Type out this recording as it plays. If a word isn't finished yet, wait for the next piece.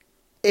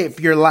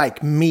If you're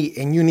like me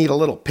and you need a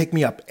little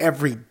pick-me-up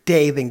every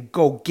day, then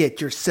go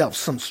get yourself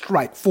some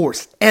Strike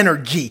Force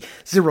Energy.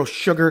 0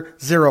 sugar,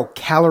 0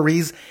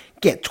 calories.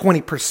 Get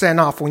 20%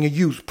 off when you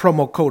use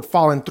promo code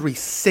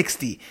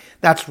Fallen360.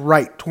 That's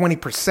right,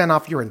 20%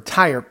 off your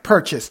entire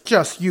purchase.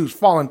 Just use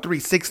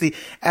Fallen360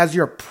 as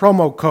your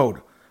promo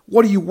code.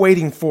 What are you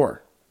waiting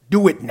for?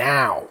 Do it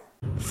now.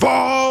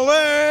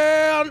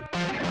 Fallen!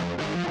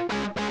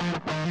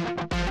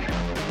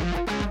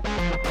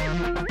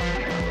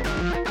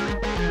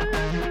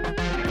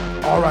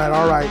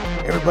 All right.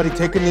 Everybody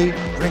take a knee,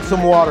 drink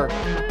some water.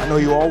 I know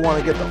you all want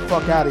to get the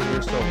fuck out of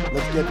here, so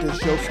let's get this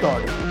show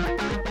started.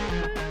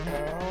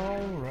 All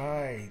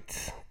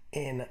right.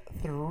 In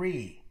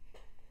 3,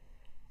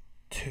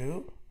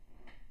 2,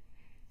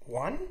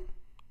 1.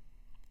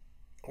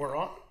 We're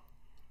on?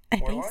 I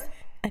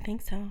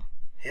think so.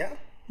 Yeah?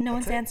 No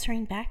one's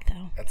answering back,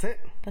 though. That's it.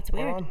 That's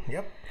weird. We're on.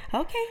 Yep.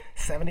 Okay.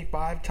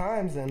 75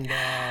 times, and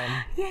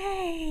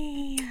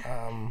Yay.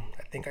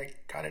 I think I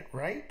got it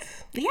right.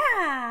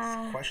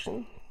 Yeah.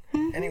 Question.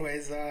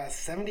 Anyways,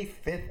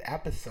 75th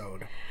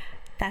episode.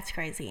 That's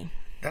crazy.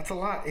 That's a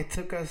lot. It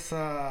took us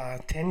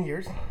 10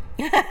 years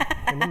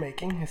in the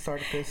making. I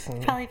started this.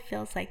 And, Probably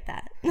feels like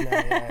that.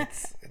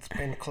 it's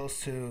been close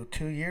to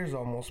 2 years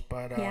almost,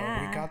 but we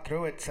got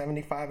through it.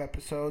 75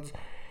 episodes.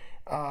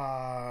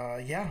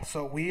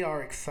 So we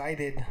are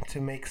excited to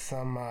make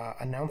some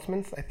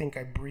announcements. I think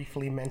I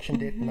briefly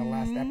mentioned it in the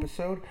last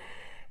episode.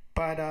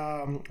 But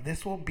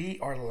this will be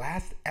our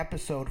last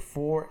episode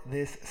for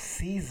this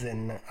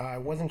season. I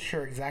wasn't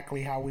sure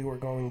exactly how we were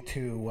going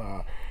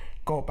to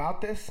go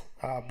about this,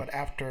 but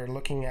after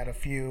looking at a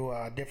few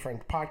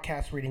different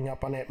podcasts, reading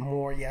up on it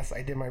more, yes,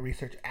 I did my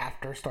research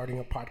after starting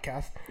a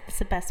podcast. It's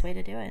the best way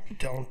to do it.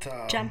 Don't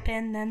jump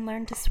in, then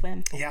learn to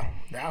swim. Yeah,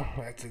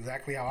 that's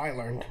exactly how I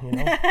learned, you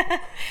know.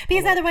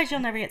 Because otherwise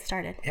you'll never get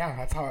started. Yeah,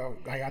 that's how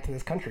I got to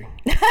this country.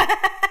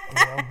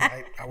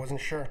 I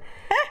wasn't sure.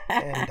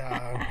 And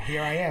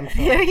here I am. So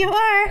here you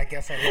are. I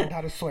guess I learned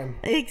how to swim.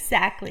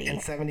 Exactly. And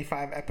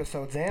 75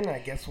 episodes in, I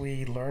guess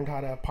we learned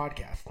how to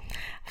podcast.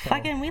 So.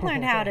 We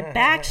learned how to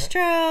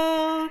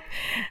backstroke,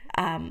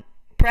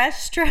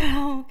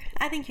 breaststroke.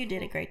 I think you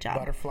did a great job.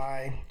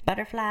 Butterfly.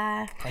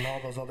 And all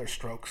those other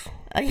strokes.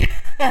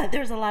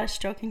 There's a lot of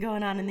stroking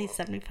going on in these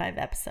 75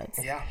 episodes.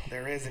 Yeah,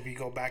 there is if you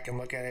go back and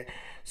look at it.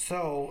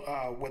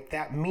 So what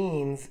that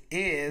means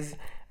is...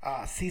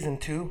 season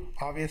 2,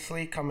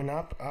 obviously, coming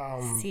up.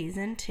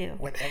 Season 2.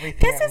 With everything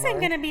this isn't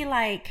going to be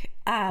like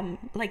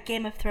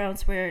Game of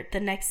Thrones, where the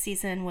next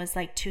season was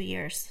like 2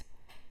 years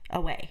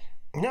away.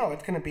 No,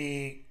 it's going to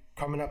be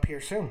coming up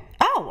here soon.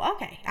 Oh,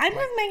 okay. I'm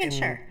just making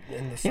sure.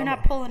 In the summer. You're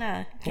not pulling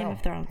a Game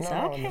of Thrones.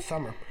 No, okay. in the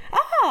summer.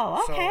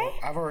 Oh, okay.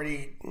 So I've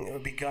already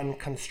begun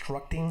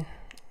constructing.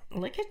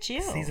 Look at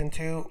you. Season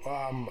 2.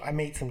 I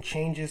made some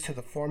changes to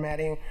the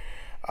formatting.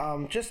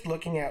 Just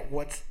looking at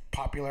what's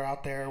popular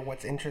out there,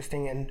 what's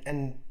interesting,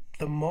 and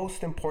the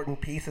most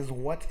important piece is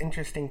what's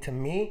interesting to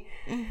me,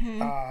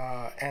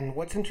 and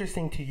what's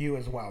interesting to you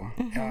as well.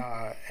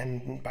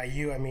 And by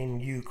you, I mean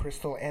you,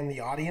 Crystal, and the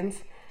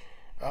audience.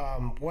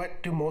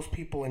 What do most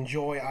people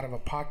enjoy out of a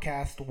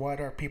podcast? What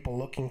are people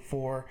looking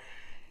for?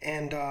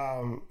 And,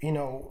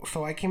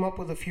 so I came up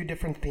with a few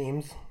different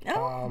themes.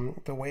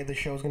 The way the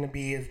show's going to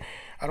be is,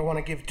 I don't want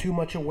to give too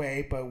much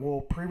away, but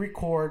we'll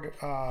pre-record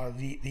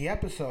the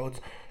episodes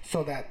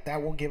so that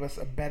will give us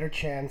a better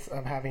chance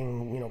of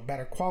having,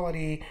 better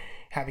quality,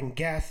 having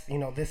guests.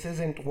 This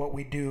isn't what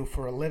we do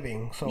for a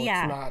living, so it's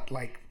not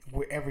like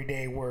every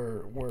day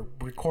we're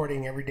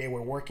recording, every day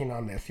we're working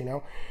on this.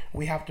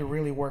 We have to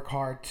really work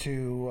hard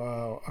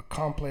to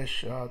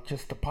accomplish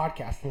just the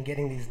podcast and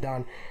getting these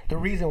done. The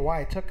reason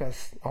why it took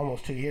us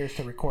almost 2 years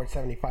to record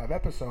 75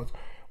 episodes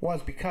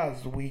was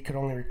because we could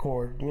only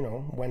record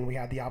when we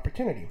had the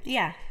opportunity.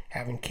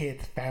 Having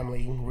kids,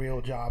 family, real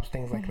jobs,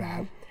 things like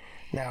that.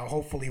 Now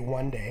hopefully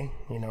one day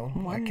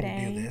I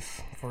can do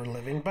this for a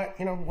living, but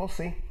we'll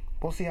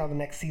see how the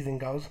next season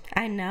goes.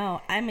 I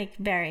know, I'm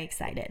very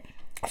excited.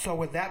 So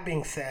with that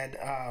being said,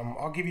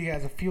 I'll give you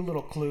guys a few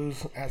little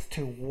clues as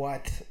to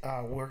what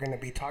we're going to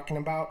be talking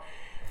about.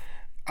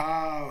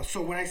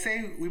 So when I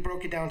say we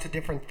broke it down to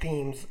different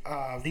themes,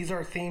 these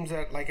are themes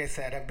that, like I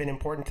said, have been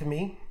important to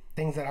me.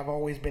 Things that I've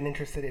always been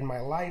interested in my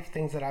life.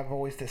 Things that I've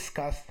always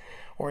discussed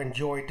or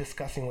enjoyed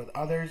discussing with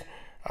others,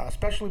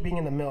 especially being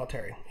in the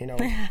military.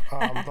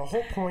 The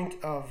whole point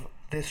of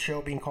this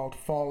show being called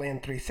Fall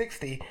In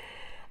 360,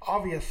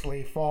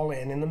 obviously fall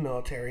in the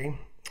military.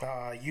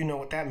 You know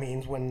what that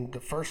means. When the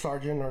first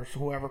sergeant or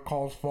whoever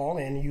calls fall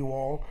in, you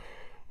all,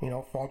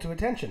 fall to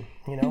attention.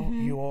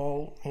 You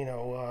all,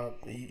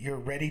 you're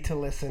ready to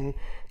listen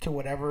to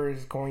whatever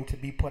is going to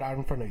be put out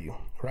in front of you,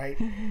 right?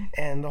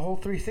 And the whole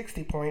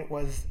 360 point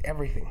was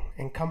everything,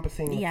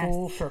 encompassing the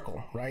full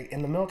circle, right?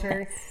 In the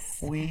military,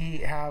 we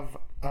have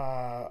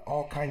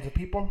all kinds of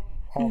people,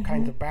 all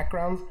kinds of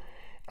backgrounds,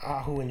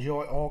 who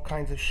enjoy all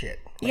kinds of shit.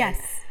 Right?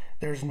 Yes.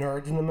 There's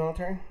nerds in the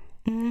military.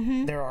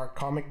 There are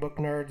comic book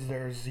nerds.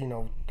 There's,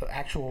 the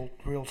actual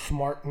real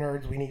smart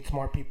nerds. We need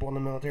smart people in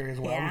the military as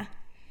well.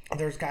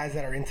 There's guys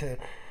that are into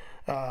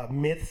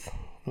myths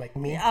like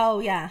me, Oh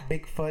yeah.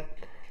 Bigfoot,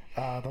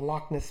 the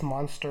Loch Ness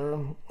monster,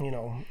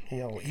 Fairy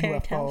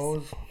UFOs,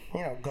 tales.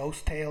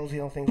 ghost tales,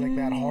 things like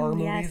that. Horror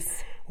movies.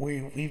 yes.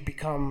 We've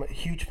become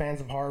huge fans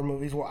of horror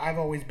movies. Well, I've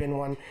always been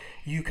one.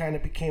 You kind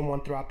of became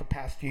one throughout the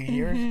past few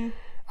years.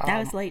 I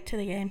was late to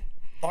the game.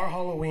 Our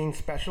Halloween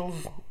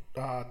specials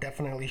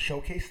definitely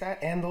showcase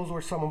that, and those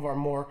were some of our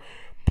more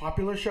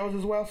popular shows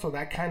as well. So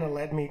that kind of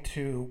led me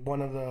to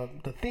one of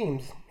the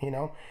themes.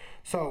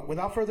 So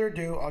without further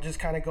ado, I'll just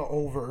kind of go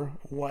over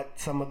what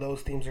some of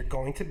those themes are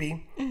going to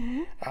be.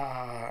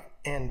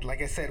 And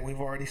like I said, we've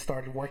already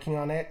started working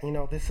on it.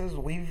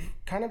 We've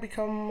kind of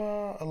become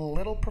a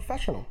little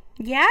professional.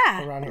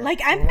 Yeah. Around here, Like,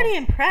 I'm pretty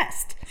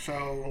impressed.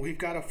 So we've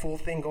got a full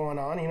thing going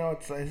on.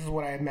 This is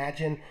what I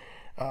imagine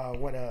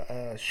what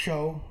a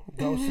show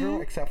goes through,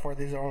 except for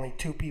these are only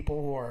two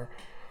people who are,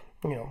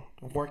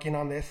 working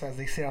on this as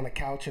they sit on the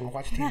couch and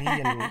watch TV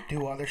and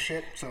do other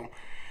shit. So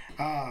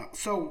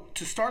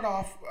to start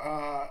off,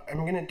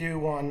 I'm going to do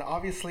one.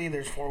 Obviously,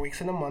 there's 4 weeks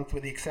in a month,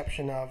 with the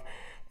exception of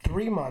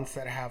 3 months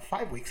that have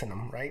 5 weeks in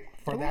them, right?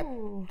 For that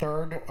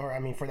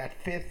for that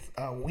fifth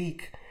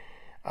week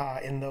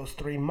in those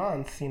 3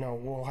 months,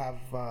 we'll have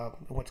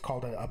what's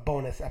called a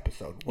bonus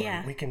episode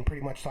where we can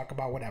pretty much talk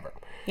about whatever.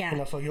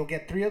 Yeah. So you'll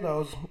get 3 of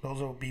those.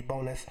 Those will be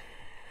bonus.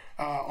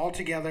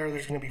 Altogether,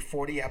 there's going to be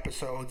 40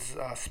 episodes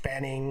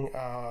spanning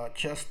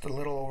just a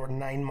little over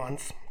 9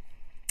 months.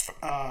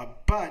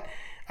 But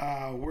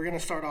we're going to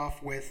start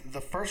off with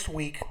the first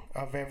week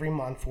of every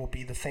month will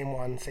be the same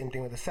one. Same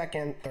thing with the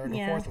second, third,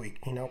 and fourth week,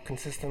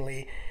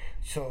 consistently.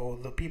 So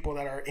the people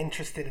that are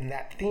interested in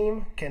that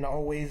theme can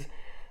always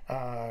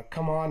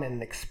come on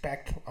and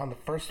expect on the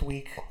first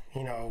week,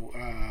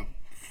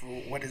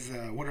 what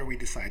are we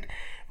decide?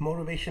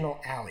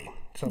 Motivational Alley.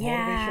 So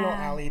Motivational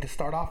Alley, to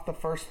start off the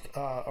first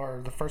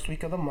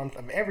week of the month,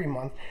 of every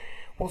month,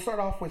 we'll start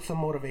off with some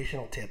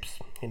motivational tips.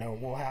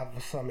 We'll have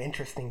some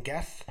interesting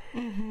guests.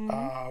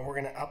 We're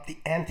going to up the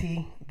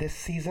ante this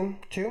season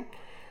too.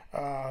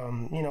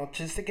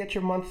 Just to get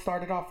your month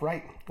started off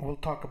right. We'll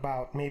talk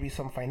about maybe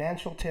some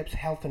financial tips,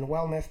 health and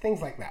wellness,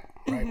 things like that,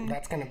 right?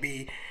 That's going to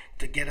be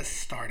to get us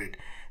started.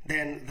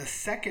 Then the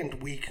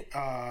second week,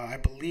 I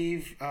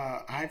believe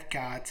I've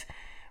got,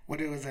 what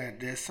it was that?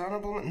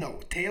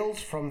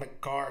 Tales from the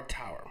Guard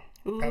Tower.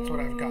 That's what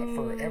I've got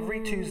for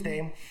every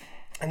Tuesday.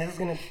 And this is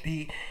going to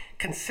be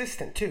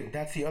consistent too.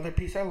 That's the other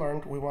piece I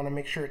learned. We want to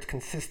make sure it's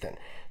consistent.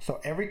 So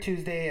every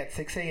Tuesday at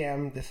 6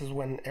 a.m., this is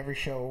when every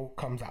show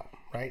comes out,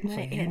 right? So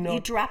you're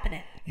dropping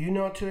it. You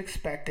know to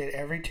expect it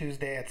every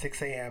Tuesday at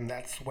 6 a.m.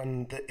 That's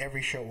when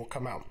every show will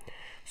come out.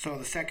 So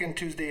the second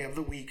Tuesday of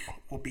the week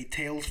will be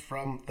Tales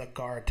from the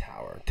Guard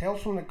Tower.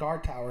 Tales from the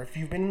Guard Tower, if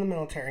you've been in the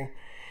military,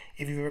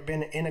 if you've ever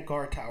been in a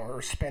guard tower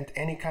or spent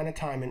any kind of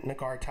time in a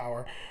guard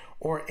tower,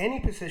 or any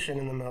position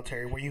in the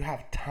military where you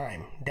have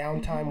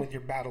downtime with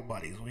your battle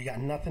buddies, where you got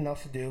nothing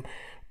else to do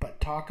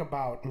but talk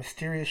about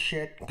mysterious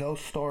shit,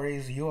 ghost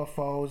stories,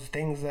 UFOs,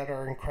 things that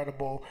are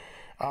incredible,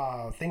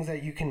 things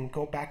that you can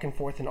go back and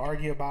forth and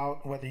argue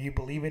about, whether you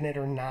believe in it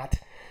or not,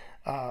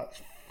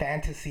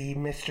 fantasy,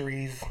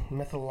 mysteries,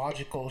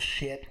 mythological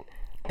shit.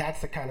 That's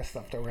the kind of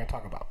stuff that we're going to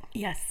talk about.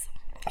 Yes.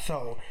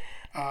 So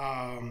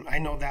I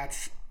know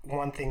that's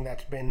one thing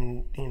that's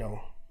been,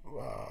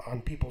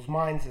 on people's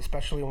minds,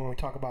 especially when we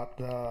talk about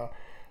the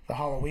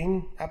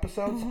Halloween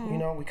episodes.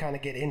 We kind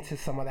of get into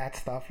some of that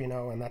stuff,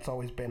 and that's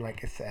always been,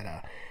 like I said,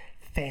 a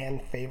fan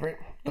favorite.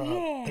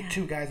 The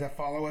two guys that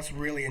follow us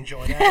really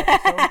enjoy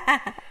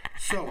that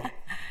episode.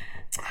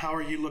 So how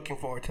are you looking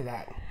forward to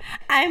that?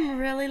 I'm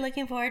really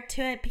looking forward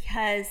to it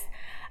because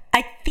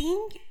I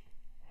think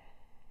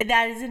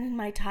that is in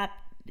my top,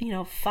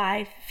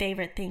 5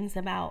 favorite things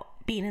about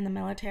being in the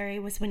military,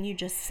 was when you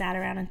just sat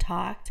around and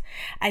talked.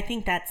 I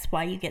think that's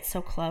why you get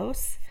so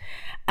close,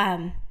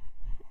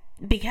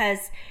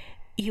 because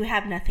you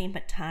have nothing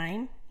but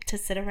time to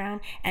sit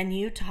around and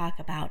you talk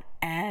about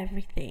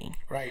everything.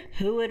 Right.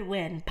 Who would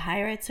win,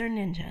 pirates or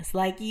ninjas?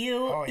 Like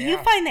you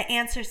yeah. find the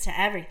answers to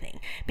everything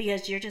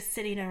because you're just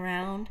sitting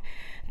around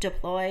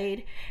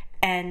deployed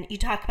and you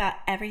talk about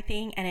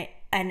everything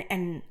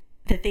and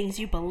the things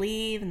you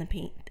believe and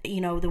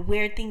the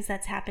weird things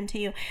that's happened to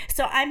you.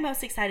 So I'm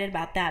most excited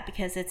about that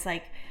because it's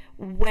like,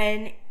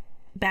 when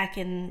back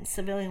in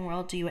civilian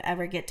world do you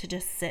ever get to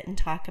just sit and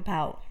talk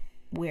about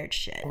weird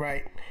shit?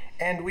 Right.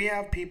 And we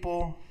have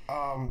people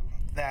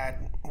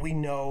that we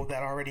know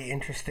that are already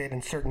interested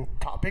in certain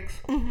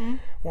topics.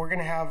 We're going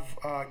to have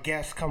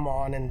guests come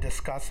on and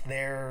discuss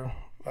their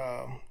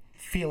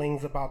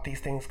feelings about these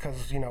things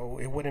because,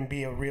 it wouldn't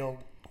be a real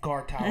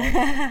guard tower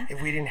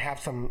if we didn't have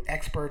some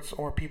experts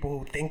or people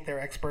who think they're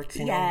experts,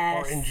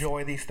 or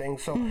enjoy these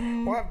things. So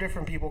we'll have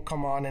different people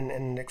come on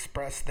and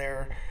express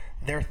their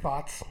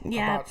thoughts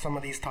about some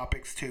of these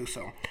topics too.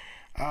 So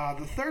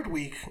the third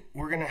week,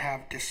 we're going to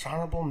have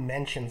dishonorable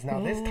mentions. Now,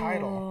 this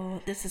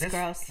title... This is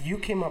gross. You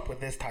came up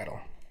with this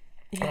title.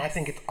 And I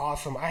think it's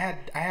awesome. I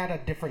had a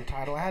different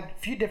title. I had a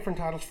few different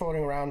titles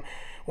floating around.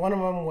 One of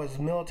them was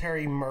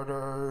military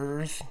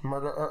murderers,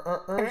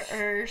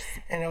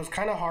 and it was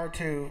kind of hard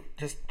to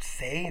just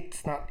say.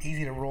 It's not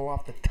easy to roll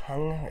off the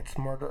tongue. It's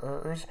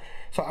murderers.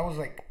 So I was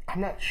like,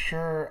 I'm not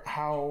sure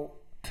how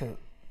to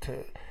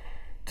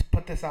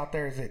put this out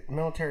there. Is it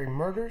military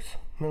murders?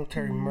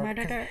 Military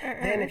murder.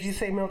 Then if you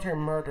say military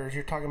murders,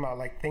 you're talking about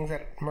like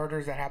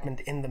murders that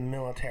happened in the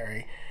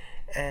military,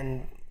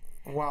 and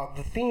while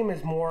the theme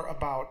is more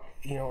about,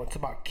 it's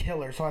about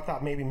killers, so I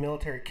thought maybe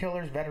military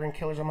killers, veteran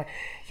killers. I'm like,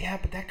 yeah,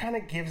 but that kind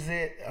of gives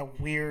it a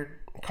weird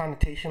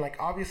connotation. Like,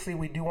 obviously,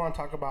 we do want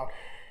to talk about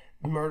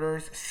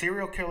murders,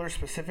 serial killers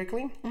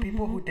specifically,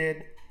 people who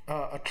did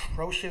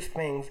atrocious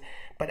things,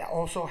 but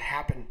also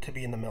happened to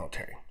be in the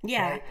military.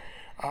 Yeah. Right?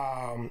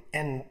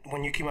 And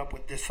when you came up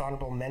with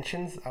dishonorable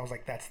mentions, I was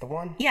like, that's the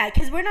one. Yeah,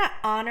 because we're not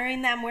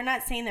honoring them. We're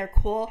not saying they're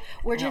cool.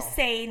 We're just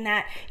saying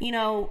that,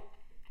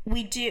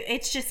 we do.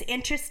 It's just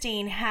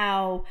interesting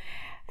how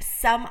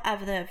some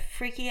of the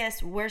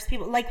freakiest, worst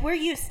people, like, we're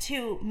used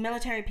to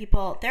military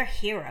people, they're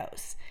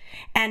heroes,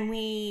 and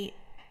we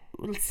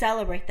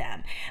celebrate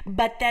them.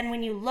 But then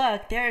when you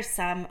look, there are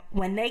some,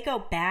 when they go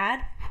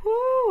bad,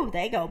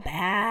 they go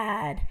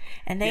bad.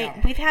 And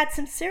we've had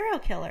some serial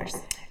killers.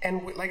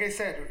 And like I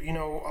said, a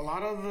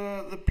lot of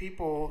the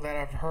people that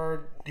have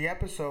heard the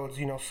episodes,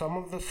 some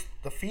of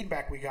the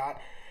feedback we got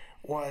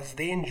was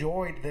they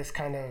enjoyed this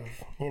kind of,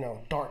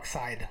 dark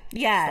side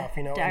stuff,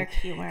 dark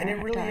humor. And it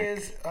really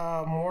is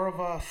more of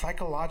a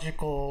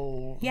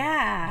psychological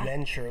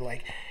venture.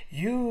 Like,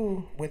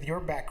 you, with your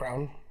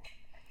background,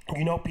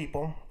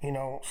 people,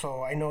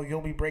 so I know you'll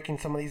be breaking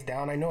some of these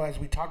down. I know as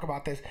we talk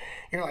about this,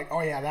 you're like,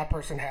 oh yeah, that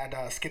person had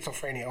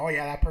schizophrenia. Oh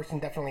yeah, that person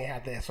definitely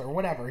had this, or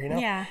whatever,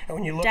 Yeah. And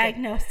when you look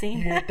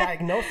you're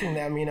diagnosing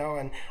them,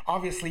 and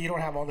obviously you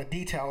don't have all the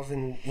details,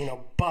 and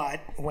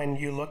but when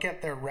you look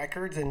at their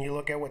records and you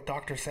look at what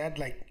doctor said,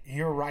 like,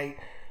 you're right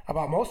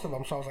about most of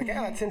them. So I was like,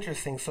 yeah, that's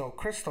interesting. So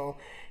Crystal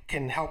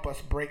can help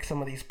us break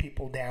some of these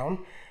people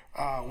down.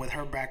 With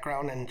her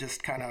background, and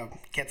just kind of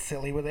get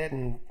silly with it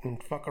and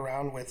fuck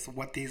around with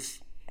what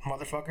these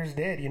motherfuckers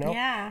did,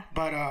 Yeah.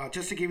 But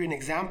just to give you an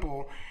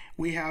example,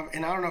 we have,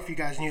 and I don't know if you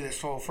guys knew this,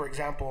 so for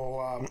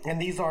example,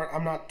 and these are,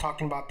 I'm not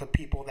talking about the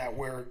people that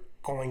we're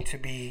going to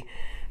be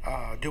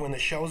doing the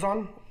shows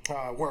on,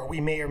 where we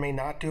may or may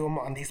not do them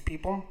on these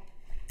people.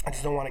 I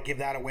just don't want to give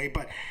that away,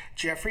 but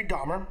Jeffrey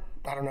Dahmer,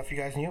 I don't know if you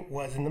guys knew,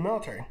 was in the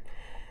military.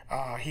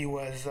 He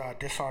was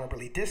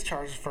dishonorably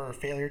discharged for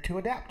failure to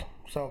adapt.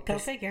 So go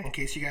figure. In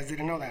case you guys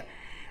didn't know that.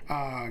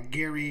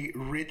 Gary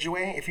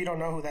Ridgway, if you don't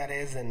know who that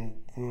is, and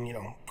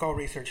go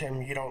research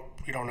him. You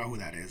don't know who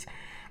that is,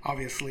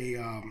 obviously,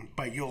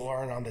 but you'll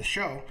learn on this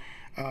show.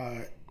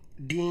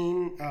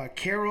 Dean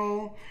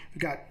Carroll, we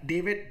got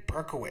David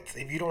Berkowitz.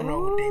 If you don't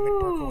know who David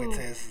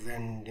Berkowitz is,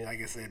 then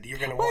like I said, you're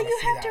gonna want to see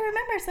that. Well, you have to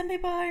remember, some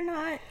people are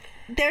not.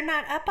 They're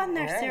not up on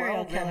their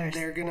serial killers.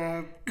 They're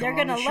gonna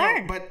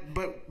learn.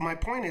 But my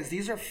point is,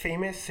 these are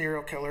famous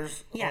serial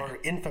killers, or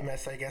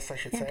infamous, I guess I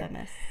should say.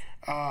 Infamous.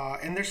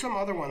 And there's some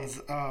other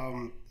ones.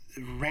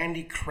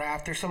 Randy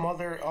Kraft. There's some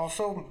other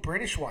also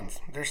British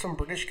ones. There's some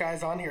British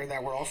guys on here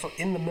that were also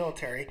in the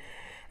military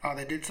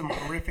that did some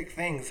horrific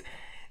things.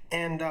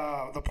 And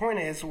the point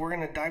is, we're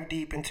going to dive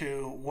deep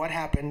into what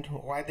happened,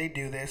 why they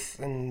do this,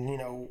 and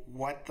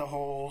what the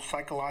whole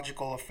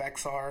psychological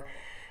effects are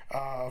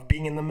of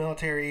being in the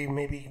military,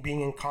 maybe being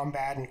in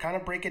combat, and kind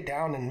of break it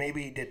down. And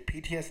maybe did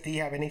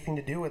PTSD have anything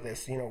to do with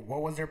this?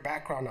 What was their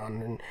background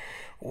on, and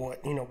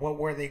what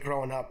were they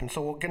growing up? And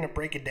so we're going to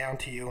break it down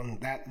to you. And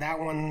that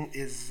one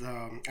is,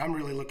 I'm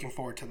really looking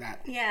forward to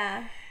that.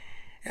 Yeah.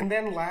 And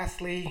then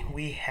lastly,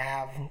 we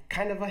have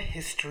kind of a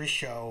history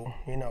show,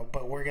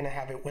 but we're going to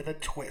have it with a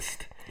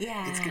twist.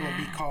 Yeah. It's going to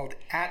be called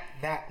At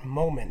That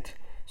Moment.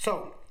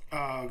 So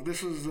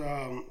this is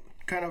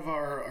kind of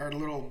our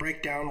little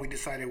breakdown. We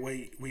decided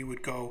we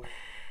would go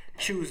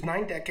choose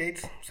 9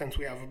 decades, since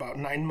we have about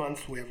 9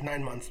 months. We have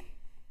 9 months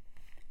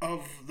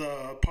of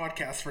the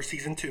podcast for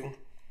season 2.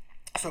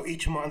 So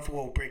each month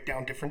we'll break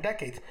down different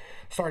decades,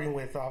 starting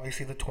with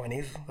obviously the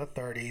 20s, the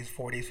 30s,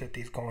 40s,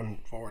 50s,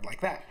 going forward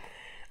like that.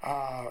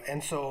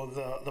 And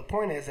so the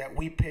point is that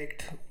we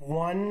picked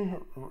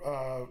one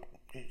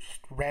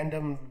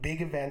random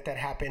big event that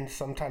happened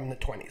sometime in the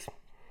 20s,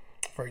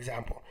 for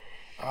example.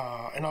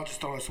 And I'll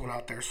just throw this one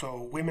out there.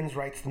 So women's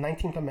rights, the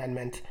 19th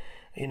Amendment,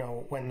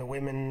 when the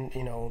women,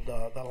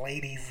 the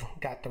ladies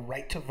got the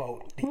right to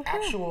vote.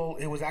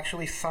 It was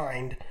actually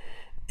signed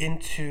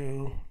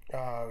into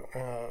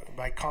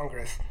by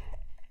Congress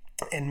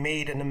and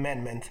made an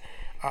amendment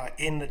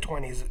in the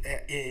 20s.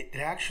 It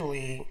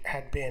actually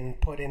had been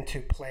put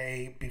into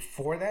play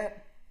before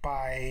that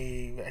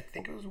by, I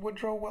think it was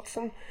Woodrow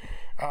Wilson,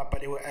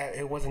 but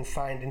it wasn't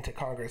signed into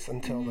Congress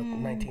until the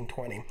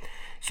 1920.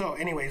 So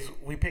anyways,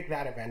 we picked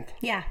that event.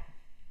 Yeah.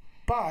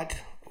 But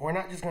we're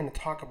not just going to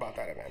talk about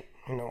that event.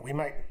 We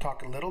might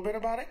talk a little bit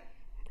about it,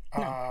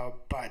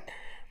 but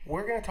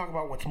we're going to talk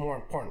about what's more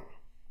important.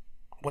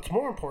 What's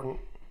more important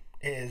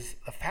is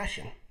the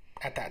fashion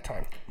at that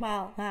time.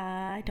 Well,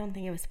 I don't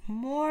think it was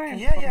more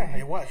Yeah, important. yeah,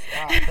 it was.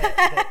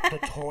 The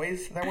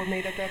toys that were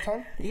made at that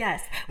time.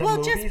 Yes. The Well,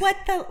 movies.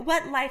 just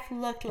what life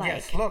looked like.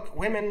 Yes, look,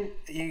 women,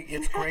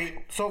 it's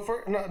great. So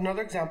for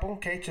another example,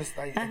 okay, just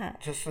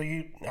so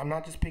I'm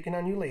not just picking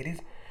on you ladies.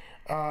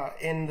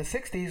 In the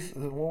 60s,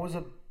 what was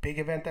a big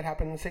event that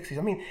happened in the 60s?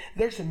 I mean,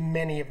 there's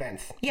many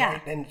events. Yeah.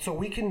 Right? And so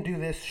we can do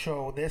this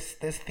show, this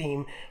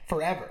theme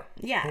forever.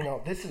 Yeah. You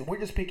know, we're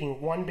just picking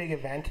one big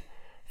event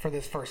for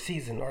this first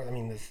season, or I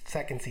mean, this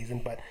second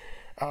season. But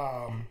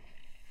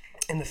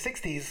in the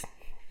 60s,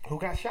 who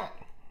got shot?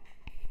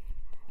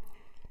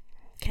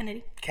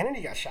 Kennedy.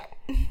 Kennedy got shot.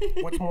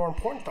 What's more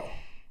important, though?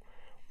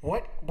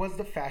 What was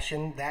the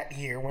fashion that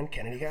year when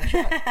Kennedy got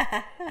shot?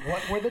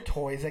 What were the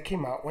toys that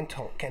came out when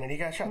Kennedy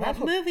got shot? What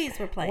movies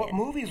were playing? What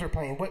movies were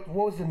playing? What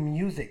was the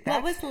music?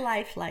 What was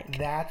life like?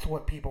 That's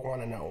what people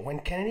want to know. When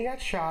Kennedy got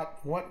shot,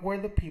 what were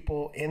the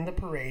people in the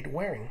parade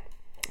wearing?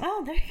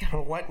 Oh, there you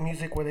go. What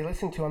music were they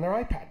listening to on their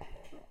iPad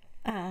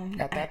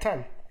at that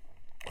time?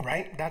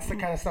 Right? That's the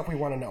kind of stuff we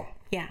want to know.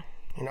 Yeah.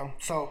 You know,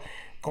 so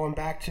going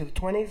back to the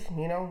 20s,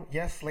 you know,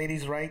 yes,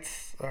 ladies'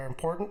 rights are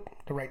important.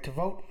 The right to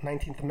vote,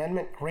 19th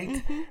Amendment,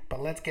 great.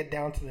 But let's get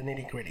down to the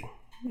nitty gritty.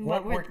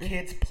 What were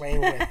kids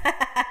playing with?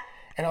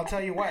 And I'll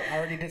tell you what, I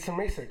already did some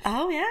research.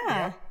 Oh, yeah.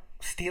 Yeah.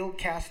 Steel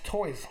cast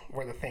toys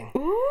were the thing.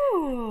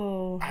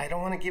 Ooh. I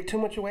don't want to give too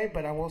much away,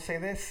 but I will say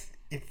this.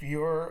 If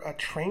you're a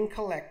train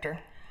collector,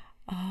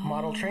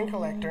 model train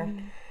collector,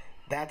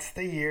 that's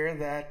the year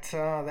that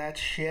that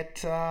shit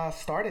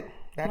started.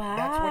 That's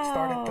what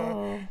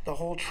started the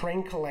whole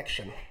train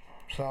collection.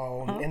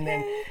 So, and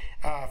then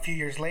a few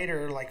years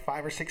later, like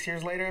 5 or 6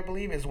 years later, I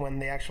believe, is when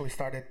they actually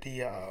started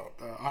the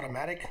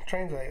automatic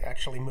trains. They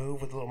actually move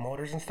with little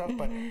motors and stuff.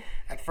 But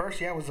at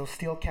first, it was those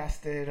steel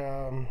casted,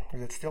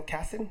 is it steel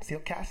casted? Steel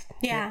cast?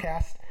 Yeah. Steel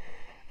cast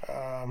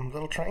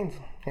little trains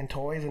and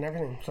toys and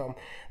everything. So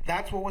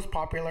that's what was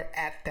popular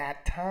at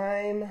that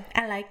time.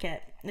 I like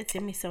it. It's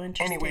going to be so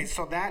interesting. Anyway,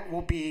 so that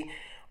will be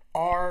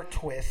our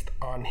twist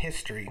on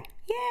history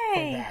for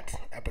Yay. that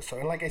episode.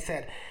 And like I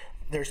said,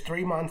 there's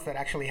 3 months that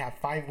actually have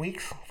 5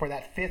 weeks. For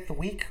that 5th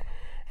week,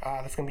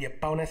 that's going to be a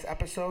bonus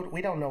episode.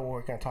 We don't know what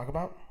we're going to talk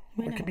about.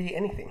 It could be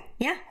anything.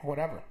 Yeah.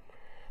 Whatever.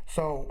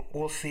 So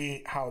we'll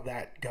see how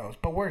that goes.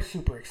 But we're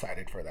super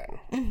excited for that.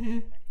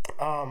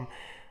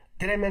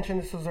 Did I mention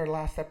this was our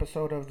last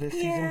episode of this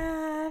season?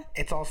 Yeah.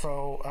 It's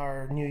also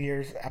our New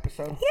Year's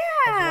episode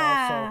Yeah.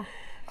 as well.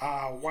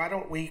 So why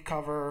don't we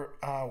cover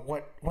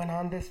what went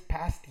on this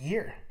past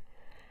year?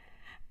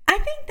 I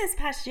think this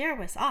past year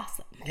was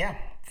awesome. Yeah,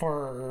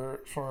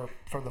 for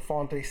the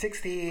Fallen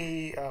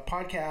 360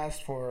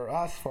 podcast, for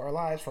us, for our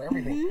lives, for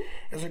everything.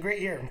 It was a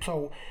great year.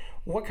 So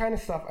what kind of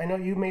stuff, I know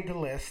you made the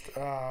list,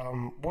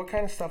 what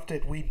kind of stuff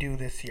did we do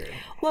this year?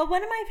 Well,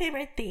 one of my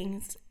favorite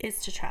things is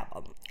to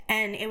travel.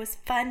 And it was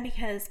fun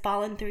because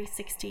Fallen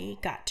 360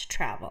 got to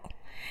travel.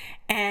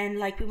 And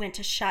like we went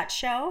to SHOT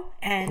Show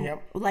and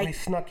Yep, like we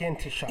snuck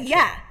into SHOT Show.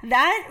 yeah,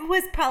 that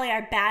was probably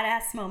our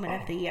badass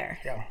moment of the year.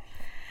 Yeah.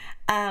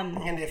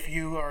 And if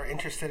you are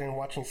interested in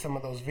watching some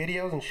of those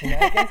videos and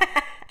shenanigans,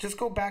 just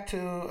go back to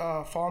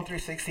Fallen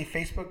 360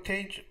 Facebook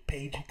page.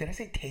 Did I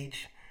say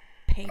page?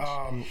 Page.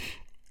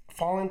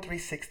 Fallen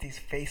 360's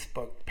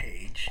Facebook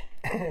page.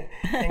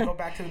 And go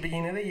back to the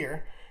beginning of the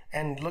year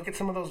and look at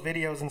some of those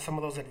videos and some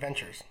of those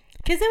adventures.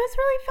 Because it was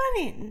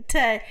really funny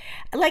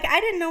to, like, I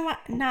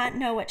didn't not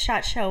know what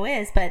SHOT Show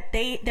is, but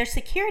their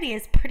security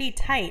is pretty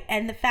tight.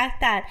 And the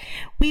fact that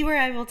we were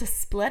able to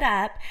split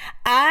up,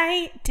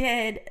 I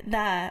did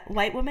the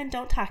white woman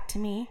don't talk to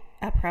me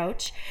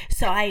approach.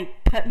 So I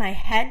put my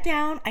head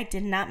down, I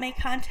did not make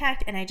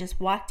contact, and I just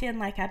walked in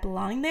like I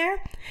belonged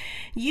there.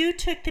 You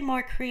took the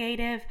more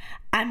creative,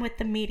 I'm with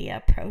the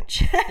media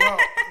approach. Well,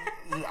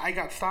 I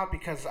got stopped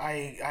because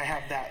I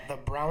have the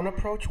brown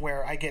approach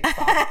where I get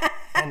stopped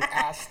and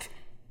asked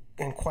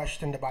and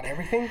questioned about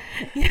everything.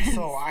 Yes.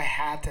 So I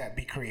had to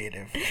be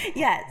creative.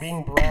 Yes.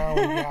 Being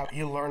brown,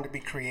 you learn to be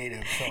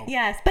creative. So.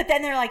 Yes, but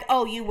then they're like,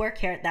 oh, you work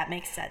here. That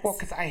makes sense. Well,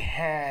 because I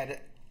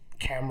had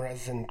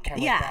cameras and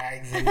camera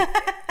bags and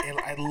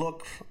I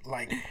looked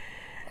like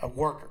a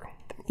worker.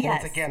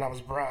 Yes. Once again, I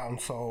was brown,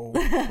 so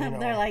you know.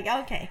 They're like,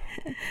 okay.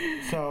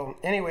 So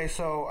anyway,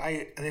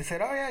 they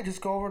said, oh yeah,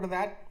 just go over to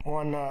that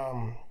one,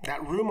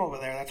 that room over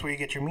there. That's where you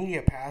get your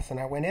media pass. And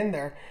I went in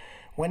there,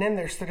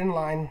 stood in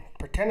line,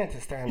 pretended to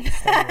stand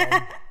in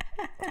line,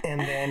 and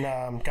then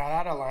got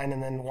out of line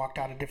and then walked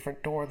out a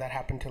different door that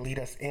happened to lead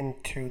us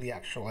into the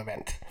actual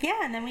event. Yeah,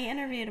 and then we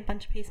interviewed a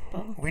bunch of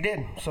people. We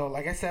did. So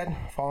like I said,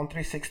 Fallen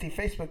 360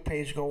 Facebook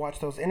page, go watch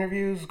those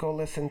interviews, go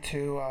listen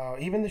to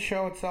even the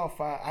show itself.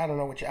 I don't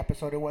know which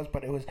episode it was,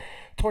 but it was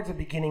towards the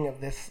beginning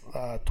of this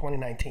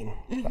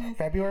 2019.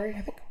 February,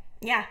 I think?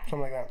 Yeah.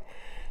 Something like that.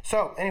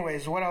 So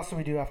anyways, what else did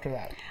we do after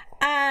that?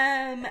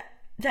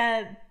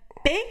 The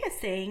biggest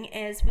thing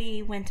is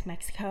we went to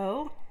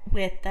Mexico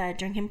with the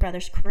Drinking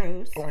Brothers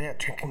cruise. Oh yeah,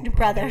 Drinking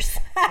Brothers.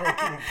 Drinking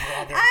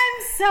Brothers.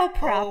 I'm so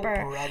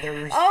proper. Oh,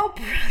 brothers. Oh,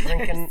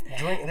 brothers.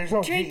 Drink. There's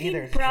no G Drinking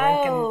either. It's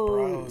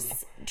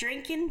bros.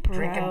 Drinking Bros.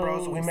 Drinking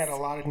Bros. We met a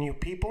lot of new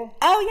people.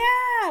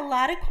 Oh, yeah. A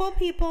lot of cool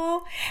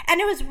people.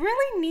 And it was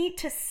really neat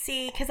to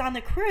see, because on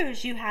the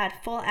cruise, you had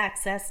full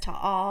access to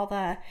all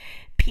the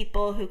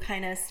people who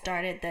kind of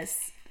started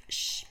this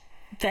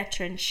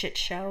veteran shit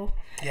show.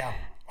 Yeah.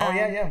 Oh,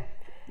 yeah.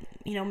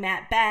 You know,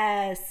 Matt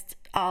Best,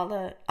 all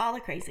the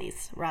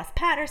crazies. Ross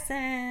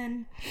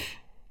Patterson,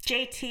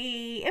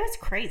 JT. It was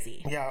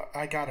crazy. Yeah,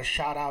 I got a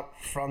shout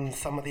out from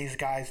some of these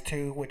guys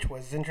too, which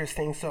was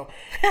interesting. So,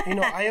 you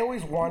know, I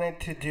always wanted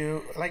to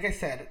do, like I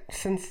said,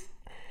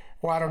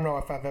 well, I don't know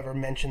if I've ever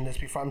mentioned this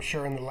before. I'm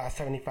sure in the last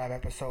 75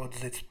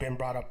 episodes it's been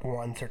brought up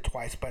once or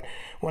twice. But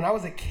when I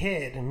was a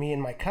kid, me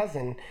and my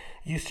cousin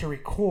used to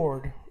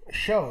record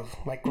shows,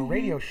 like a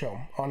radio show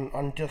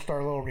on just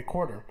our little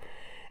recorder.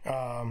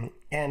 So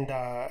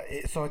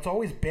it's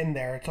always been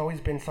there. It's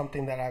always been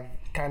something that I've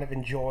kind of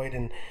enjoyed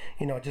and,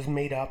 you know, just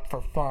made up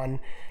for fun.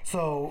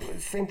 So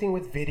same thing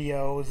with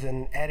videos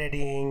and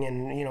editing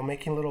and, you know,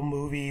 making little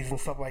movies and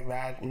stuff like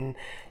that. And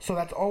so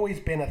that's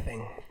always been a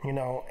thing, you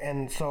know.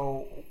 And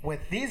so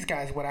with these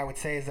guys, what I would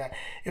say is that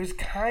it was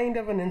kind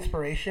of an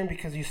inspiration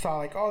because you saw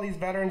like, oh, these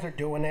veterans are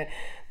doing it.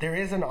 There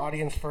is an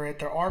audience for it.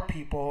 There are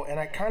people. And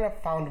I kind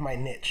of found my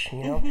niche,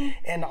 you know.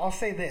 And I'll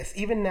say this,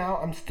 even now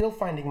I'm still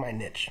finding my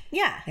niche.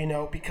 Yeah. You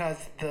know, because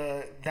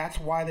that's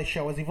why the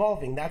show is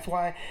evolving. That's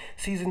why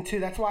season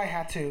 2, that's why I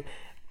had to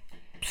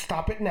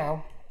stop it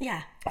now.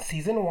 Yeah.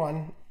 Season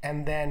 1,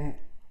 and then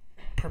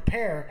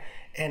prepare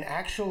and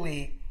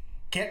actually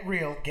get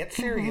real, get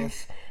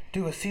serious,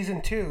 do a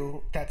season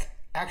 2 that's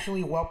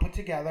actually well put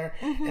together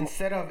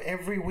instead of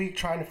every week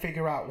trying to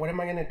figure out what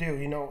am I going to do.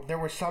 You know, there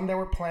were some that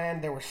were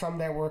planned, there were some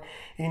that were,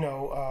 you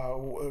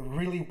know,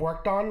 really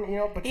worked on, you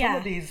know, but some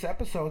of these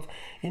episodes,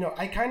 you know,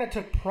 I kind of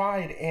took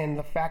pride in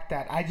the fact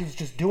that I was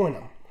just doing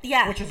them.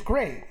 Yeah. Which is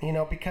great, you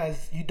know,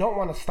 because you don't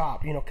want to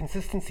stop. You know,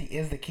 consistency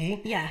is the key.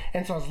 Yeah.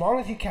 And so as long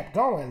as you kept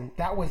going,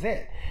 that was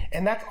it.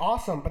 And that's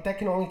awesome, but that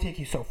can only take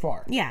you so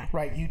far. Yeah.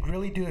 Right? You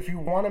really do. If you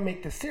want to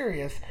make this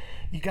serious,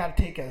 you got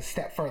to take it a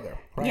step further.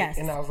 Right? Yes.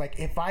 And I was like,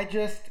 if I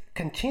just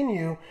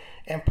continue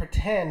and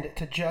pretend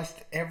to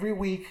just every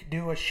week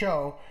do a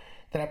show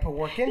that I put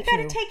work into. You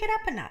got to take it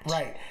up a notch.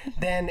 Right.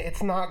 Then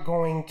it's not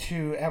going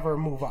to ever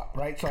move up.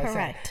 Right? So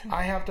Correct. I said,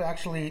 I have to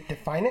actually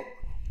define it,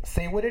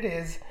 say what it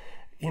is,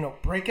 you know,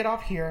 break it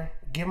off here,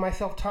 give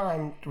myself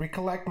time to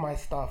recollect my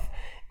stuff,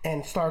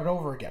 and start it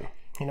over again.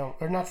 You know,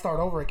 or not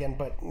start over again,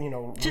 but, you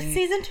know. Just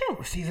season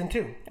 2. Season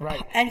 2,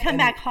 right. And come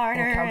back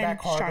harder and come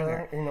back harder,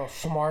 stronger. You know,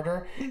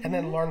 smarter, and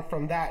then learn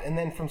from that. And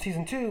then from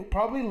season 2,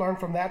 probably learn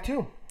from that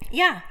too.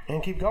 Yeah.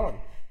 And keep going.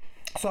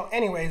 So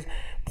anyways,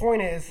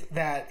 point is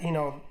that, you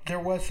know, there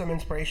was some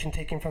inspiration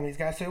taken from these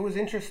guys. So it was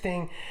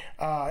interesting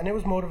and it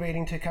was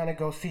motivating to kind of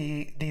go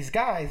see these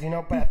guys, you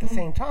know, but at the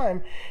same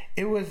time,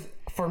 it was,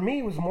 for me,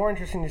 it was more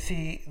interesting to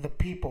see the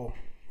people,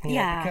 you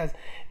know, because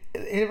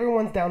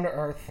everyone's down to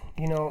earth,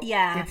 you know.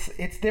 Yeah.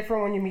 It's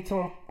different when you meet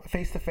someone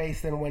face to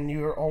face than when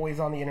you're always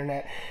on the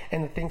internet,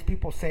 and the things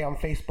people say on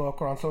Facebook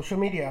or on social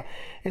media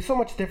is so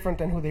much different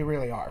than who they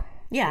really are.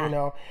 Yeah. You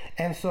know,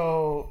 and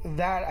so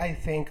that, I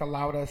think,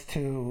 allowed us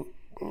to,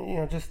 you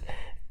know, just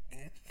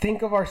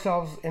think of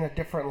ourselves in a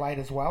different light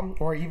as well,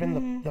 or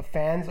even the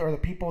fans or the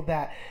people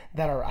that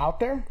are out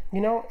there,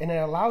 you know, and it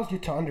allows you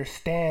to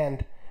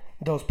understand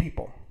those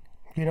people.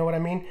 You know what I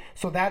mean?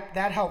 So that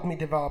helped me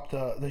develop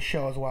the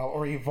show as well,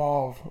 or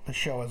evolve the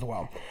show as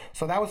well.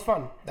 So that was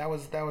fun. That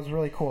was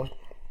really cool.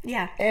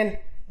 Yeah. And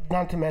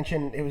not to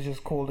mention, it was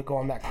just cool to go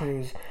on that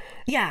cruise.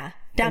 Yeah.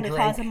 Down to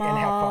Cozumel. And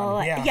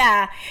have fun.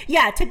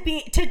 Yeah.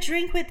 To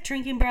drink with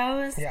Drinking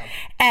Bros. Yeah.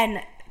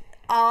 And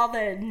all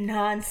the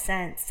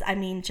nonsense. I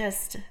mean,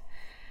 just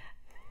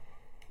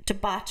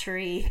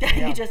debauchery.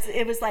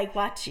 It was like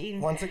watching.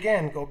 Once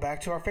again, go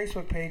back to our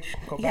Facebook page.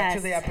 Go back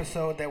to the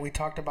episode that we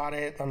talked about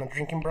it on the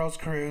Drinking Bros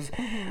cruise.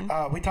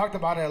 We talked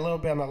about it a little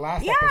bit on the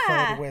last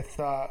episode with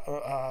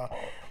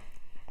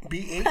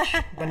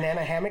BH,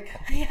 Banana Hammock.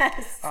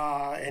 Yes.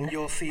 And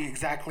you'll see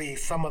exactly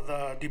some of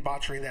the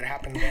debauchery that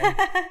happened then.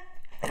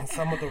 And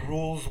some of the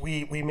rules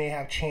we may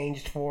have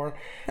changed for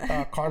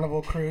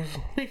Carnival Cruise.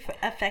 We've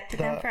affected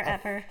them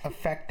forever.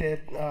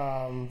 Affected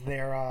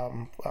their,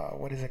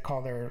 what is it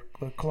called, their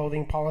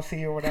clothing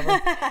policy or whatever.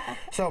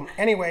 So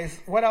anyways,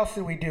 what else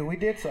did we do? We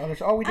did some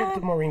others. Oh, we did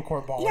the Marine Corps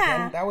Ball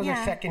again. That was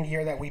our second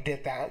year that we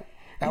did that.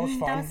 That was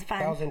fun. That was fun.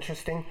 That was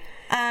interesting.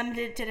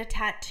 Did a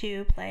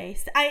tattoo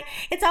place.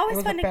 It's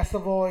always fun. It was a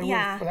festival.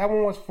 That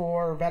one was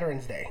for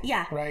Veterans Day.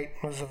 Yeah. Right?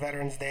 It was a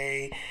Veterans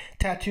Day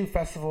tattoo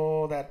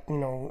festival that, you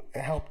know,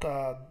 helped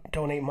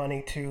donate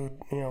money to,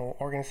 you know,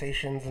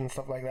 organizations and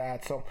stuff like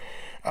that. So,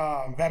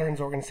 veterans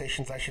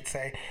organizations, I should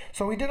say.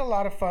 So we did a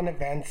lot of fun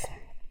events.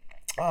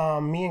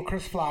 Me and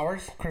Chris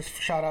Flowers.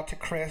 Shout out to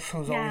Chris,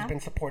 who's always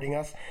been supporting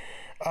us.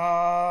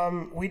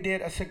 We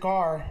did a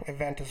cigar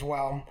event as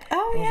well.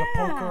 Oh, it was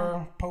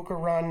a poker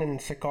run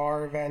and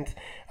cigar event.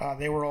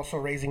 They were also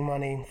raising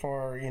money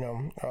for, you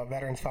know,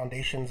 veterans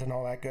foundations and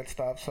all that good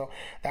stuff. So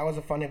that was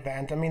a fun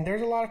event. I mean,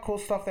 there's a lot of cool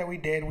stuff that we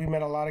did. We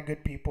met a lot of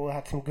good people,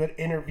 had some good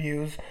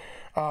interviews.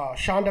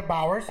 Shonda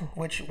Bowers,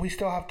 which we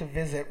still have to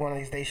visit one of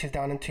these days. She's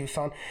down in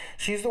Tucson.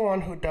 She's the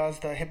one who does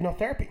the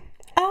hypnotherapy.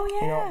 Oh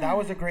yeah. You know, that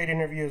was a great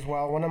interview as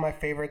well. One of my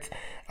favorites.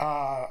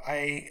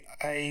 I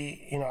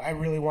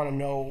really want to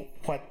know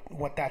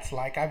what that's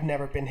like. I've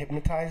never been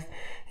hypnotized,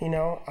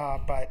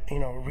 but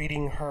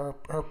reading her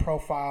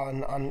profile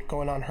and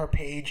going on her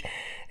page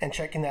and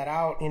checking that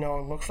out,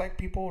 it looks like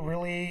people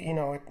really,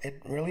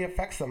 it really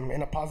affects them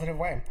in a positive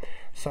way.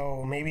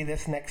 So maybe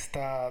this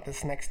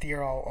next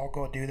year I'll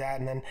go do that,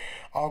 and then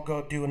I'll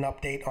go do an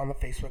update on the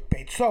Facebook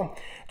page. So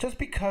just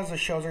because the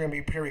shows are going to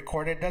be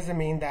pre-recorded doesn't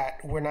mean that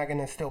we're not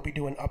going to still be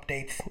doing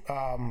updates,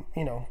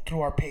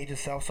 through our page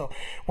itself. So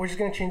we're just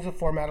going to change the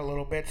format a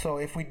little bit. So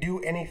if we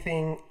do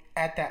anything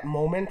at that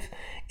moment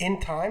in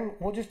time,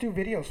 we'll just do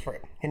videos for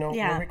it. We'll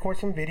record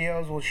some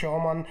videos, we'll show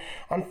them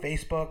on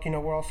Facebook.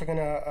 We're also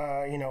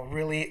gonna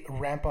really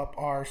ramp up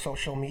our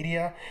social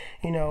media,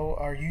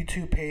 our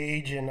YouTube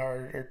page and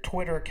our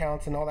Twitter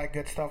accounts and all that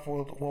good stuff.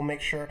 We'll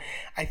make sure.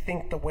 I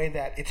think the way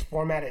that it's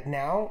formatted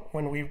now,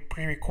 when we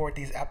pre-record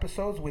these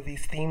episodes with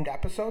these themed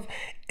episodes,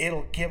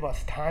 it'll give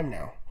us time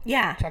now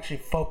to actually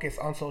focus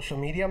on social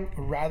media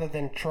rather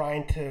than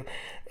trying to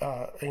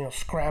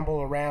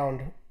scramble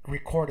around,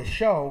 record a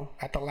show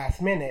at the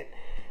last minute.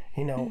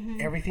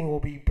 Everything will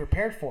be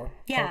prepared for.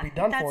 It'll be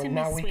done for.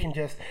 Now we can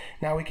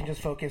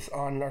just focus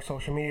on our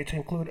social media, to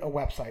include a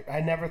website. I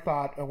never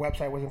thought a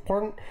website was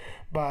important,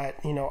 but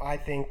I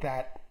think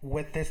that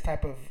with this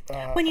type of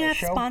when you have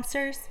show,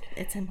 sponsors,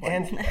 it's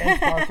important. and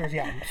sponsors,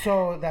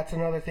 so that's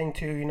another thing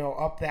to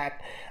up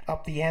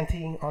the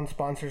ante on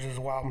sponsors as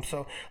well.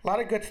 So a lot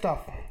of good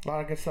stuff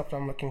that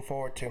I'm looking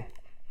forward to.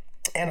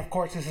 And of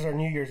course, this is our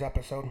New Year's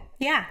episode.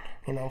 Yeah.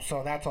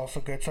 So that's also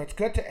good. So it's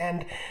good to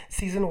end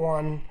season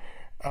 1,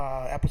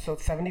 episode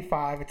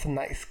 75. It's a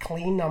nice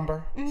clean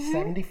number,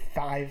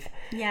 75.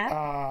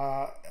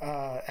 Yeah.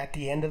 At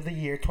the end of the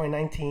year,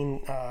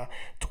 2019,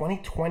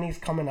 2020 is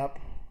coming up.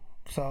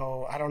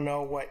 So I don't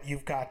know what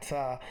you've got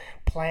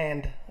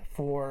planned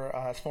for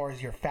as far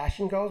as your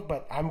fashion goes,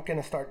 but I'm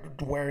gonna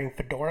start wearing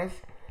fedoras.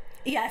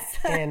 Yes.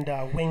 And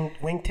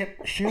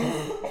wingtip shoes,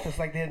 just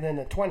like they did in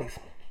the 20s.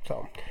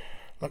 So.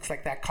 Looks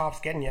like that cough's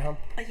getting you, huh?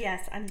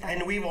 Yes, I'm done.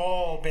 And we've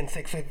all been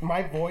sick. So if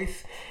my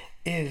voice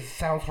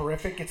sounds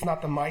horrific, it's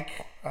not the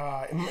mic.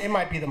 It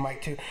might be the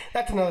mic too.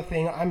 That's another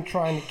thing. I'm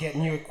trying to get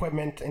new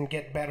equipment and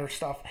get better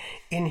stuff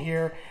in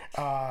here.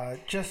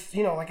 Just,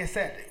 like I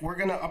said, we're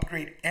going to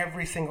upgrade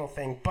every single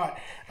thing. But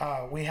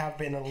we have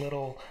been a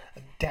little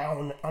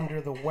down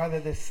under the weather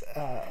this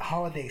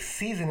holiday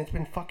season. It's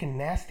been fucking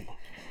nasty.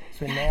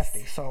 Been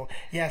nasty. So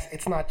yes,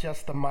 it's not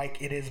just the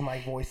mic, it is my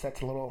voice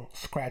that's a little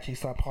scratchy,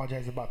 so I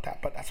apologize about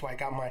that. But that's why I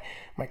got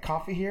my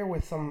coffee here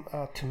with some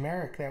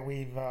turmeric that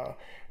we've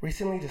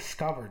recently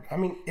discovered. I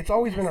mean, it's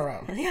always been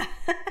around. Yeah.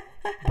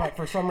 But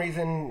for some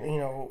reason,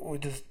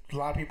 a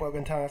lot of people have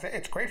been telling us, hey,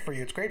 it's great for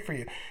you,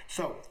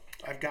 So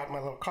I've got my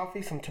little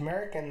coffee, some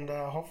turmeric, and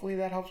hopefully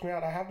that helps me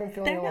out. I have been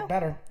feeling a little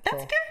better.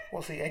 That's good.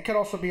 We'll see. It could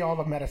also be all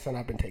the medicine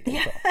I've been taking.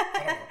 So I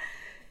don't know.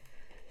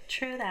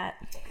 True that.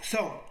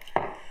 So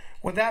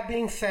with that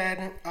being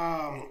said,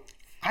 I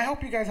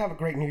hope you guys have a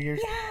great New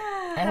Year's.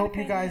 Yeah. I hope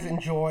you guys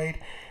enjoyed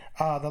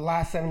the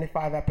last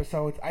 75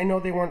 episodes. I know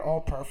they weren't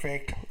all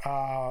perfect.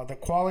 The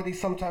quality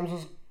sometimes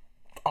was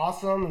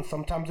awesome and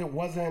sometimes it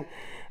wasn't.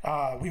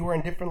 We were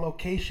in different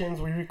locations.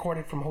 We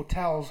recorded from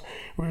hotels.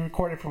 We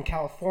recorded from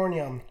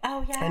California.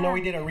 Oh, yeah. I know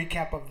we did a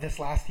recap of this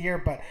last year,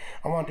 but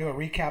I want to do a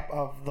recap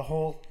of the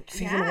whole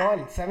season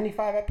 1,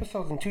 75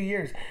 episodes in 2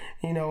 years.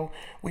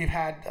 We've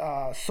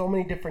had so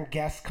many different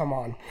guests come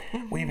on.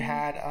 Mm-hmm.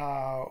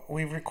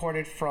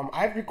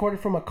 I've recorded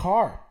from a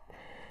car.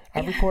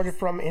 I've recorded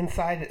from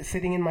inside,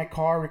 sitting in my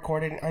car,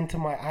 recorded into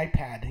my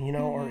iPad,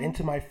 or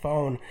into my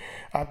phone.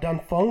 I've done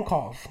phone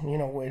calls,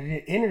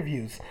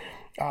 interviews.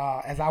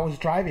 As I was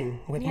driving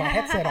with my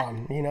headset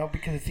on,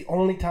 because it's the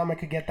only time I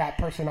could get that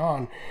person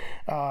on.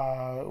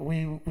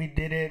 We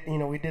did it,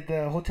 we did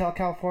the Hotel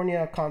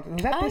California concert.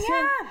 Was that this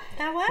year?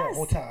 That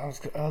was.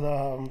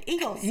 The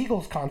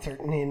Eagles concert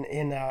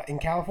in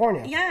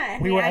California. Yeah.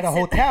 We were at a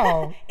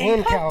hotel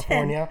in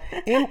California,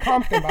 in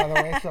Compton, by the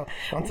way. So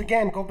once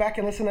again, go back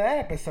and listen to that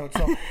episode.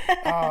 So,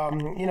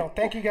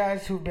 thank you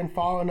guys who've been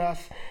following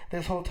us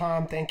this whole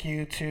time. Thank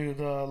you to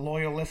the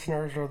loyal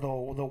listeners, or the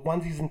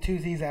onesies and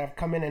twosies that have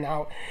come in and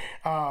out.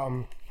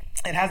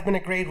 It has been a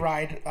great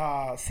ride.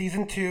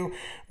 Season 2,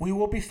 we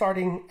will be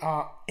starting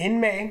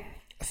in May.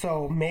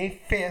 So May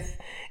 5th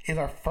is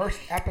our first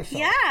episode.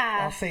 Yeah.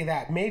 I'll say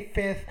that. May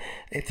 5th,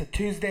 it's a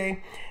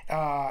Tuesday.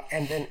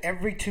 And then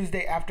every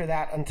Tuesday after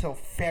that until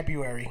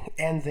February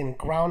ends in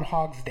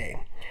Groundhog's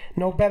Day.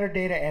 No better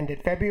day to end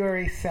it.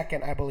 February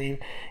 2nd, I believe,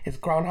 is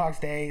Groundhog's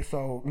Day.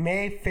 So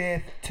May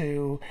 5th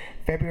to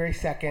February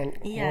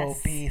 2nd will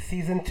be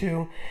season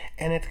 2.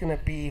 And it's going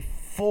to be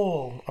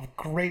full of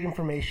great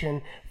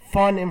information,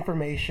 fun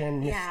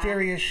information,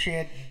 mysterious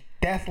shit,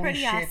 deathly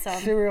shit,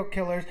 serial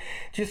killers,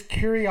 just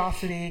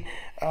curiosity.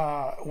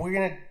 We're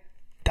going to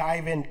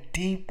dive in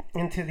deep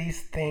into these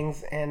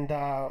things and,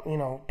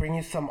 bring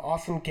you some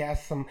awesome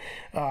guests, some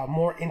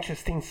more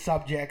interesting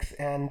subjects.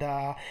 And,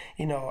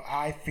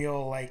 I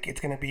feel like it's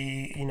going to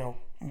be,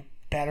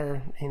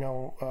 better,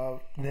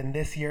 than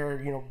this year,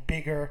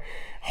 bigger,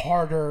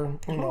 harder,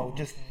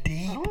 just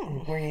deep.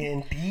 We're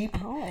in deep,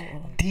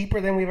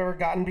 deeper than we've ever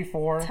gotten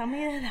before. Tell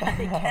me that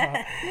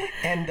again.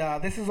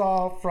 And this is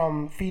all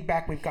from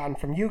feedback we've gotten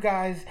from you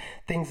guys,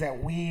 things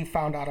that we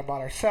found out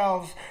about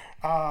ourselves,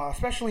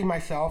 especially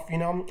myself.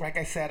 Like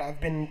I said, I've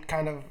been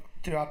kind of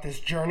throughout this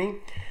journey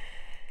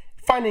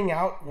finding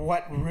out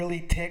what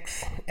really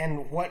ticks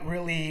and what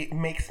really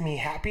makes me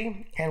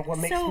happy, and what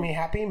makes me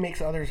happy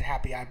makes others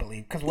happy, I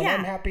believe. Because when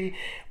I'm happy,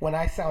 when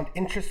I sound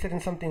interested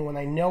in something, when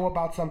I know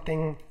about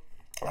something,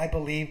 I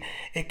believe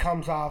it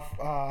comes off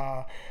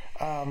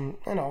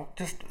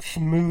just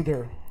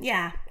smoother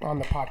on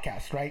the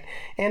podcast, right?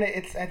 And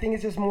I think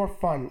it's just more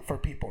fun for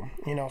people,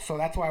 so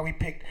that's why we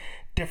picked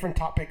different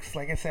topics.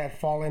 Like I said,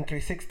 Fall In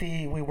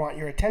 360, we want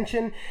your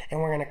attention, and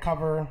we're going to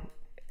cover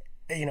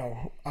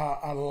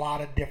a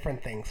lot of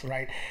different things,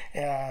 right?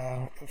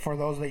 For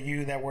those of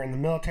you that were in the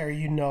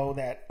military,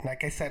 that,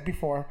 like I said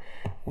before,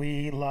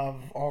 we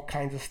love all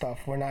kinds of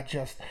stuff. We're not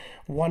just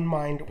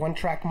one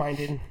track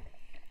minded.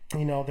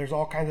 There's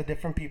all kinds of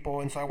different people.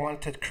 And so I wanted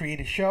to create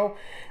a show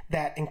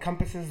that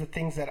encompasses the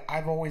things that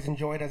I've always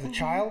enjoyed as a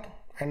child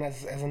and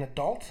as an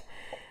adult.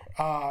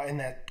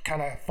 And that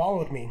kind of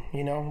followed me,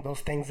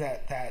 those things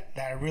that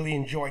I really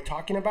enjoy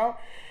talking about.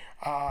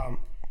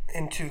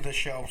 Into the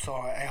show. So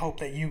I hope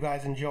that you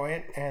guys enjoy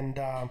it, and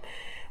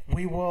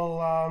we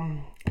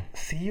will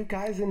see you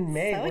guys in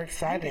May. We're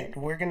excited.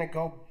 We're gonna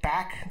go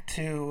back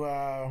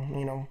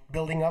to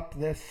building up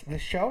this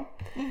show.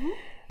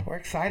 We're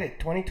excited.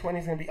 2020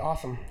 is gonna be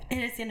awesome. It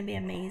is gonna be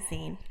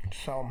amazing.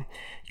 So,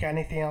 you got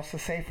anything else to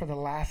say for the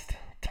last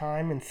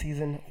time in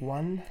season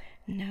 1?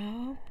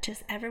 No,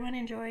 just everyone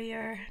enjoy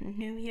your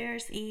New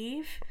Year's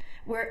Eve.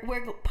 We're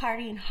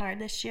partying hard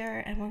this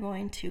year, and we're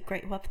going to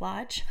Great Wolf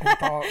Lodge,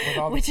 with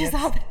all which the is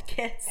all the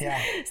kids.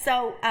 Yeah.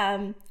 So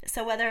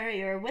whether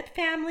you're with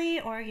family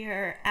or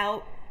you're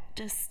out,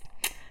 just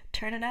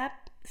turn it up,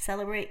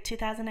 celebrate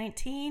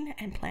 2019,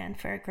 and plan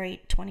for a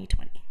great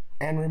 2020.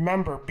 And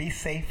remember, be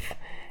safe.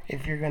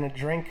 If you're going to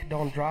drink,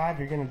 don't drive. If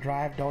you're going to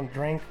drive, don't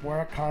drink.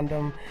 Wear a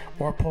condom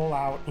or pull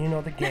out. You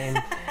know the game.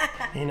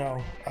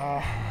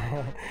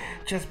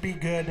 Just be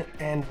good,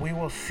 and we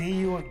will see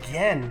you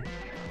again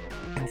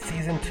in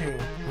season 2.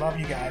 Love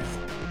you guys.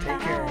 Take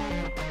care.